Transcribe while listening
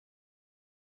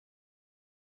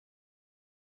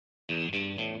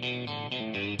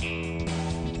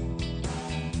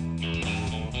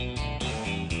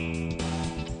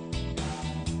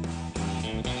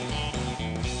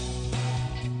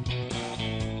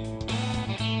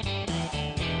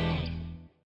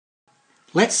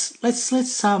let's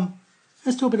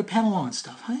do a bit of panel line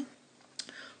stuff, hey?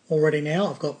 Already now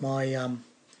I've got my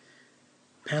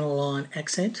panel line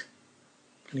accent.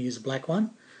 I'm going to use a black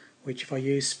one, which if I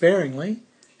use sparingly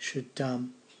should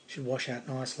wash out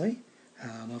nicely.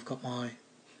 I've got my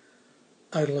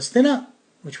odourless thinner,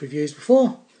 which we've used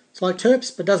before. It's like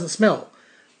terps, but doesn't smell.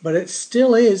 But it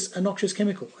still is a noxious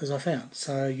chemical, as I found.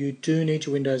 So you do need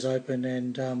your windows open,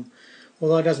 and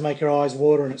although it does make your eyes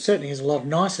water, and it certainly is a lot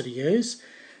nicer to use,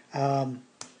 I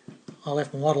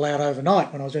left my model out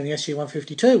overnight when I was doing the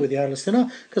SG152 with the odourless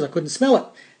thinner because I couldn't smell it.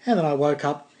 And then I woke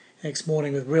up the next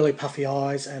morning with really puffy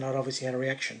eyes, and I'd obviously had a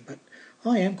reaction. But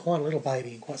I am quite a little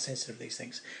baby and quite sensitive to these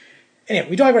things.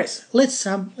 Anyway, we digress. Let's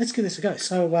give this a go.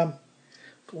 So, got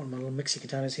one of my little mixing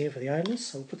containers here for the odourless,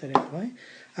 so we'll put that out of the way.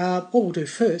 What we'll do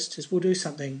first is we'll do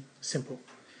something simple.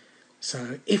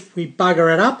 So if we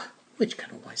bugger it up, which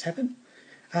can always happen,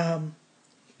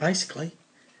 basically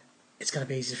it's going to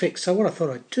be easy to fix. So what I thought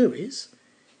I'd do is,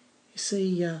 you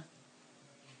see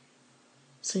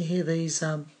here these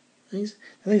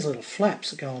little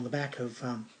flaps that go on the back of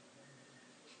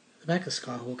the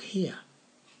Skyhawk here.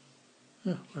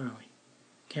 Oh, where are we?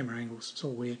 Camera angles, it's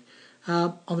all weird.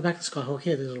 On the back of the Skyhawk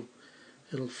here, there's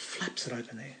little flaps that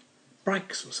open there.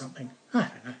 Brakes or something. I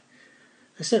don't know.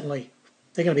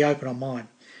 They're going to be open on mine,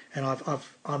 and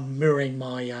I'm mirroring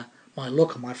my my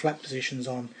look and my flap positions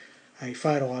on a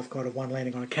photo I've got of one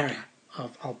landing on a carrier.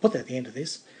 I'll put that at the end of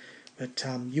this, but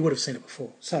you would have seen it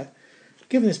before. So,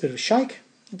 giving this a bit of a shake.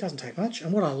 It doesn't take much,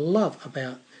 and what I love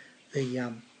about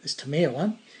the this Tamiya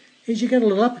one is you get a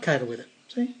little applicator with it.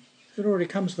 See, it already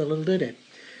comes with a little doodad.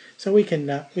 So we can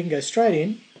go straight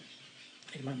in.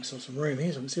 I need to make myself some room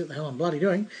here so I can see what the hell I'm bloody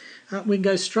doing. We can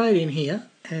go straight in here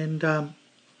and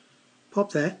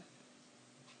pop that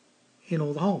in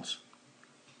all the holes.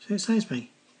 So it saves me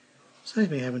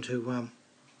having to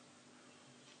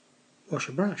wash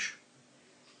a brush.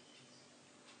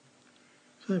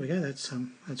 So there we go. That's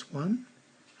one.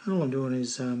 And all I'm doing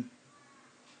is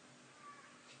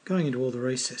going into all the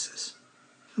recesses.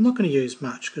 I'm not going to use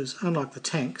much because unlike the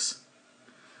tanks,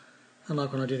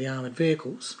 unlike when I do the armoured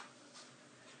vehicles,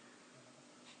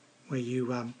 where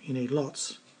you need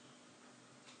lots,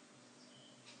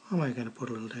 I'm only going to put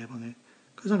a little dab on there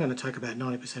because I'm going to take about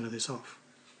 90% of this off.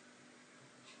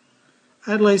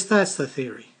 At least that's the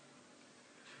theory.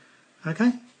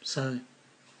 Okay, so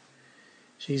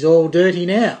she's all dirty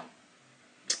now.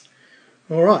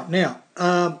 Alright, now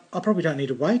I probably don't need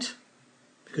to wait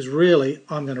because really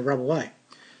I'm going to rub away.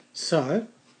 So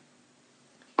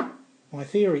my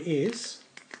theory is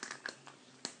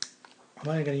I'm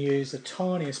only going to use the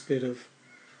tiniest bit of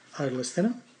odourless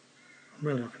thinner. I'm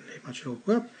really not going to need much at all.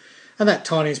 Well, and that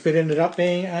tiniest bit ended up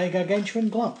being a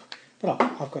gargantuan glump. But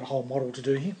I've got a whole model to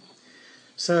do here.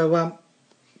 So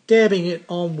dabbing it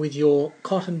on with your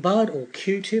cotton bud or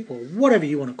Q-tip or whatever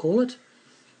you want to call it.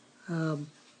 I'm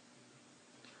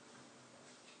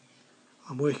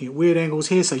working at weird angles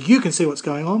here so you can see what's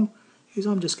going on.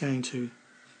 I'm just going to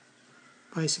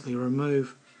basically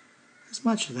remove as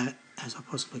much of that as I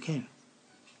possibly can.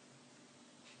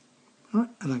 Alright,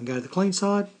 and I can go to the clean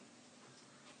side.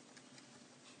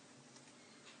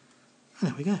 And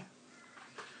there we go.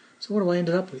 So what do I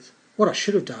ended up with? What I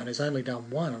should have done is only done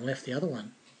one and left the other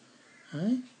one.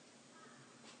 Eh?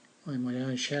 I'm in my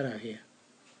own shadow here.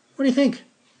 What do you think?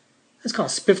 That's kind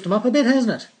of spiffed them up a bit,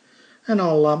 hasn't it? And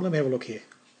I'll let me have a look here.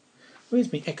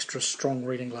 Where's my extra strong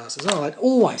reading glasses? Oh, it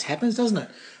always happens, doesn't it?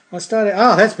 I started.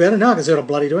 Oh, that's better. Now I can see what I'm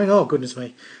bloody doing. Oh, goodness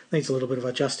me. Needs a little bit of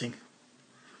adjusting.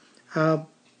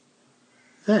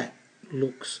 That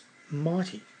looks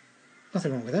mighty.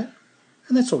 Nothing wrong with that.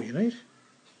 And that's all you need.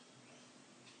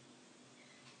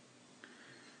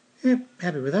 Yep,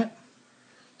 happy with that.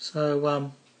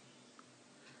 So,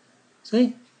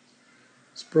 see?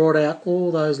 It's brought out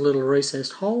all those little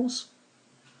recessed holes.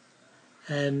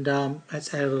 And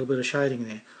that's added a little bit of shading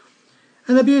there.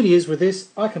 And the beauty is with this,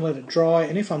 I can let it dry,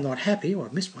 and if I'm not happy, or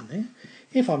I've missed one there,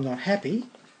 if I'm not happy,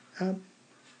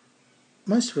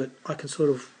 most of it I can sort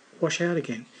of wash out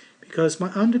again, because my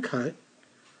undercoat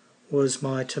was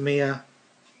my Tamiya,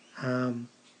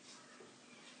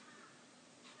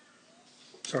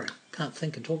 sorry, can't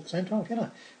think and talk at the same time, can I?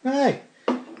 No,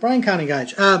 brain can't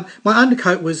engage. My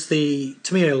undercoat was the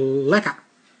Tamiya lacquer,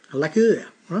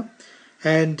 right?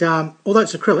 And although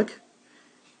it's acrylic,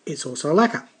 it's also a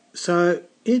lacquer. So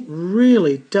it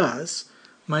really does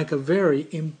make a very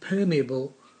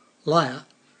impermeable layer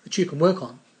that you can work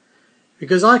on.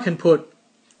 Because I can put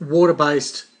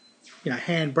water-based,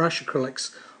 hand brush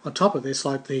acrylics on top of this,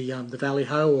 like the Valley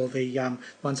Ho or the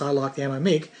ones I like, the Ammo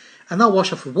MIG, and they'll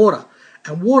wash off with water.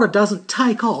 And water doesn't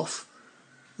take off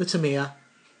the Tamiya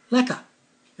lacquer.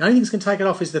 The only thing that's going to take it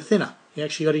off is the thinner. You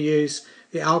actually got to use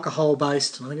the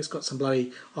alcohol-based, and I think it's got some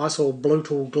bloody isol,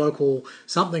 blutal, global,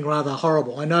 something rather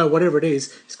horrible. I know whatever it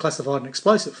is classified an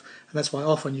explosive, and that's why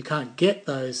often you can't get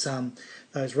those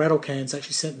rattle cans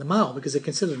actually sent in the mail because they're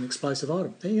considered an explosive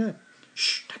item. There you go.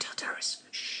 Shh, don't tell terrorists.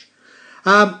 Shh.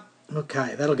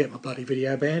 Okay, that'll get my bloody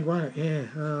video banned, won't it? Yeah,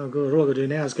 oh good. All I've got to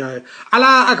do now is go,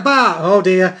 Allah Akbar! Oh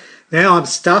dear, now I'm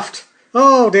stuffed.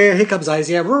 Oh dear, here comes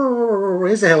Asia.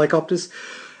 Here's the helicopters.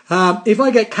 If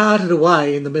I get carted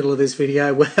away in the middle of this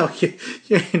video, well, you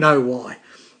know why.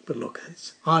 But look,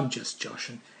 I'm just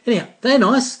joshing. Anyhow, they're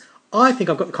nice. I think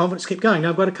I've got the confidence to keep going. Now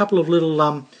I've got a couple of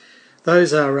little,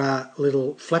 those are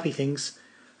little flappy things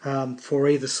for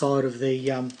either side of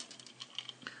the,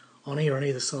 on here on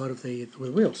either side of the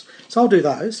wheels. So I'll do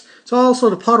those. So I'll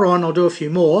sort of potter on, I'll do a few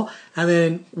more, and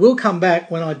then we'll come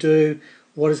back when I do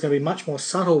what is going to be much more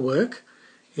subtle work,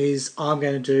 is I'm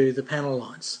going to do the panel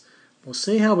lines. We'll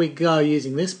see how we go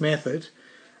using this method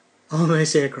on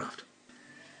this aircraft.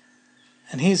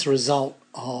 And here's the result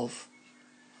of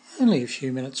only a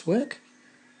few minutes work.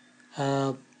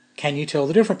 Can you tell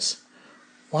the difference?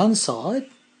 One side,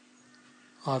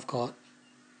 I've got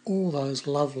all those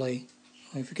lovely,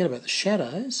 I mean, forget about the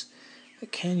shadows,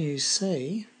 but can you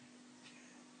see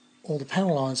all the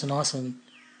panel lines are nice and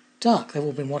dark? They've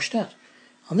all been washed out.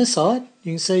 On this side,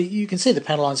 you can see the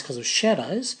panel lines because of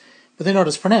shadows, but they're not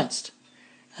as pronounced.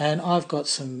 And I've got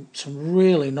some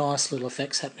really nice little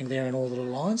effects happening there in all the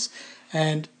little lines.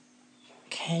 And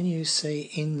can you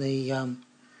see in the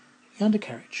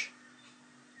undercarriage?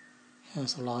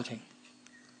 How's the lighting?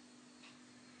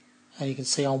 And you can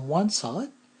see on one side,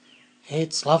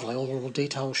 it's lovely, all the little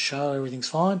details show, everything's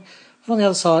fine. But on the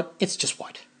other side, it's just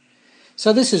white.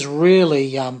 So this is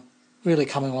really, really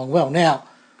coming along well. Now,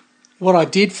 what I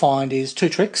did find is two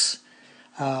tricks,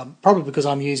 probably because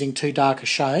I'm using too dark a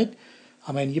shade.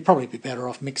 I mean, you'd probably be better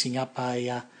off mixing up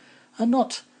a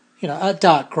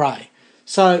dark grey.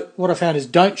 So what I found is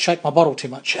don't shake my bottle too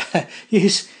much.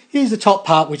 use the top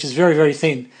part, which is very, very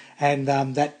thin, and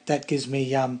that gives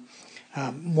me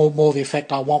more the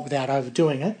effect I want without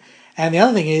overdoing it. And the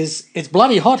other thing is, it's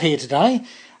bloody hot here today.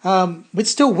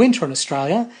 It's still winter in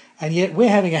Australia, and yet we're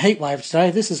having a heat wave today.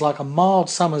 This is like a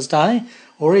mild summer's day,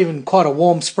 or even quite a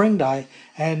warm spring day,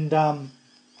 and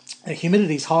the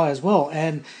humidity's high as well.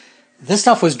 And this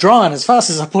stuff was drying as fast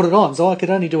as I put it on, so I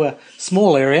could only do a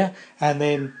small area and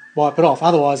then wipe it off.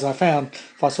 Otherwise, I found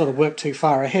if I sort of worked too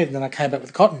far ahead and then I came back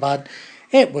with a cotton bud,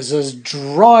 it was as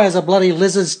dry as a bloody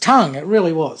lizard's tongue. It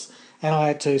really was. And I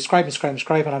had to scrape and scrape and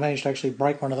scrape, and I managed to actually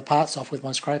break one of the parts off with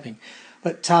my scraping.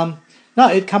 But no,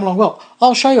 it'd come along well.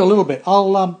 I'll show you a little bit.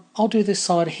 I'll do this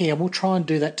side here, and we'll try and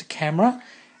do that to camera,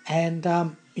 and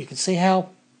you can see how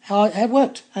it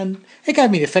worked. And it gave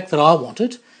me the effect that I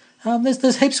wanted.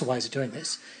 There's heaps of ways of doing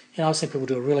this. You know, I've seen people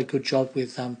do a really good job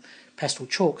with pastel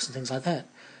chalks and things like that.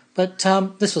 But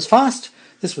this was fast,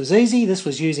 this was easy, this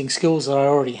was using skills that I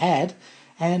already had,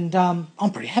 and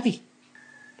I'm pretty happy.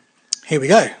 Here we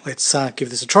go, let's give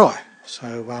this a try.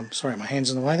 So, sorry, my hand's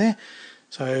in the way there.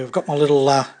 So I've got my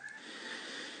little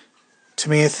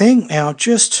Tamiya thing. Now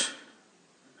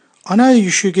I know you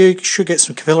should get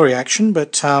some capillary action,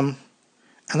 but and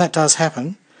that does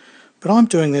happen. But I'm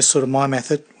doing this sort of my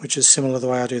method, which is similar to the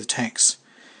way I do the tanks.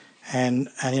 And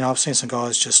you know, I've seen some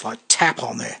guys just like tap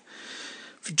on there,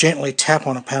 gently tap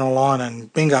on a panel line,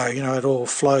 and bingo, you know, it all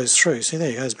flows through. See, there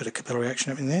you go, there's a bit of capillary action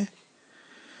happening there.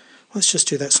 Let's just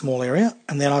do that small area,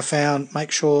 and then I found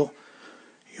make sure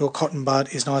your cotton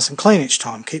bud is nice and clean each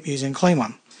time. Keep using a clean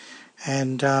one.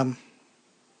 And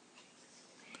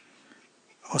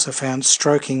also found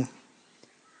stroking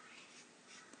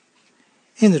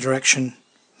in the direction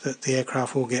that the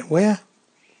aircraft will get wear.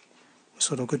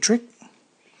 Sort of a good trick.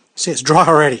 See, it's dry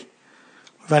already.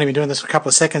 We've only been doing this for a couple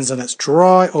of seconds and it's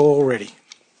dry already.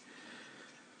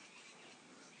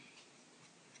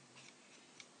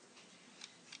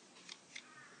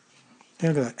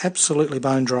 Look at that, absolutely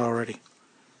bone dry already.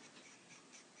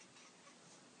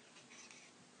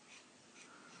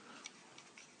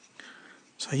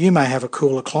 So you may have a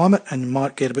cooler climate and you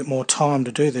might get a bit more time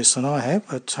to do this than I have,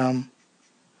 but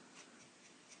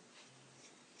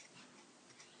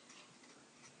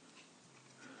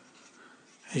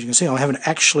as you can see, I haven't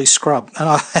actually scrubbed, and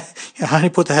I only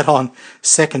put that on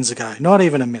seconds ago, not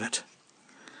even a minute.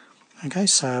 Okay,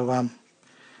 so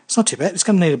it's not too bad. It's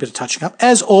going to need a bit of touching up.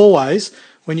 As always,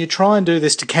 when you try and do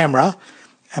this to camera,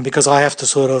 and because I have to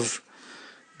sort of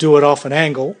do it off an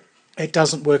angle, it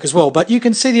doesn't work as well. But you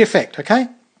can see the effect, okay?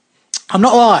 I'm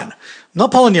not lying. I'm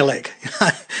not pulling your leg.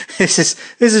 This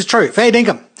is true. Fair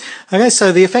dinkum. Okay,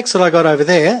 so the effects that I got over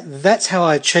there, that's how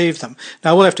I achieved them.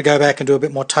 Now, we'll have to go back and do a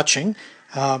bit more touching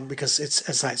because it's,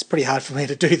 as I say, it's pretty hard for me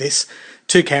to do this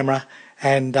to camera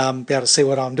and be able to see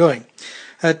what I'm doing.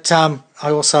 But I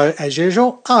also, as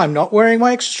usual, I'm not wearing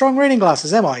my extra strong reading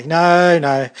glasses, am I?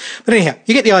 No. But anyhow,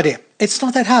 you get the idea. It's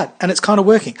not that hard, and it's kind of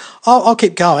working. I'll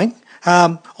keep going.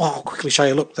 I'll quickly show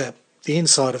you. Look, the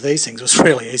inside of these things was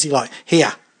really easy. Like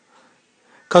here,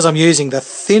 because I'm using the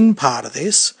thin part of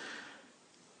this,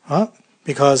 right?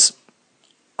 Because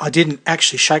I didn't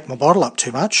actually shake my bottle up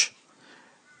too much.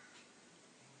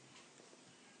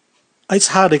 It's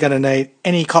hardly going to need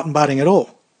any cotton budding at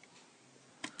all.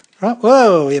 Right?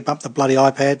 Whoa, you bumped the bloody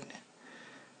iPad.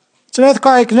 It's an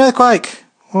earthquake, an earthquake.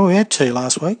 Well, we had 2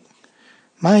 last week.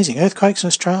 Amazing, earthquakes in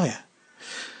Australia.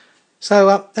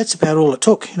 So that's about all it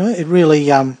took. You know, it really,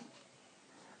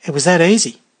 it was that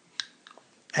easy.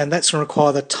 And that's going to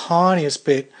require the tiniest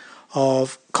bit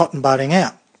of cotton budding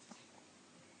out.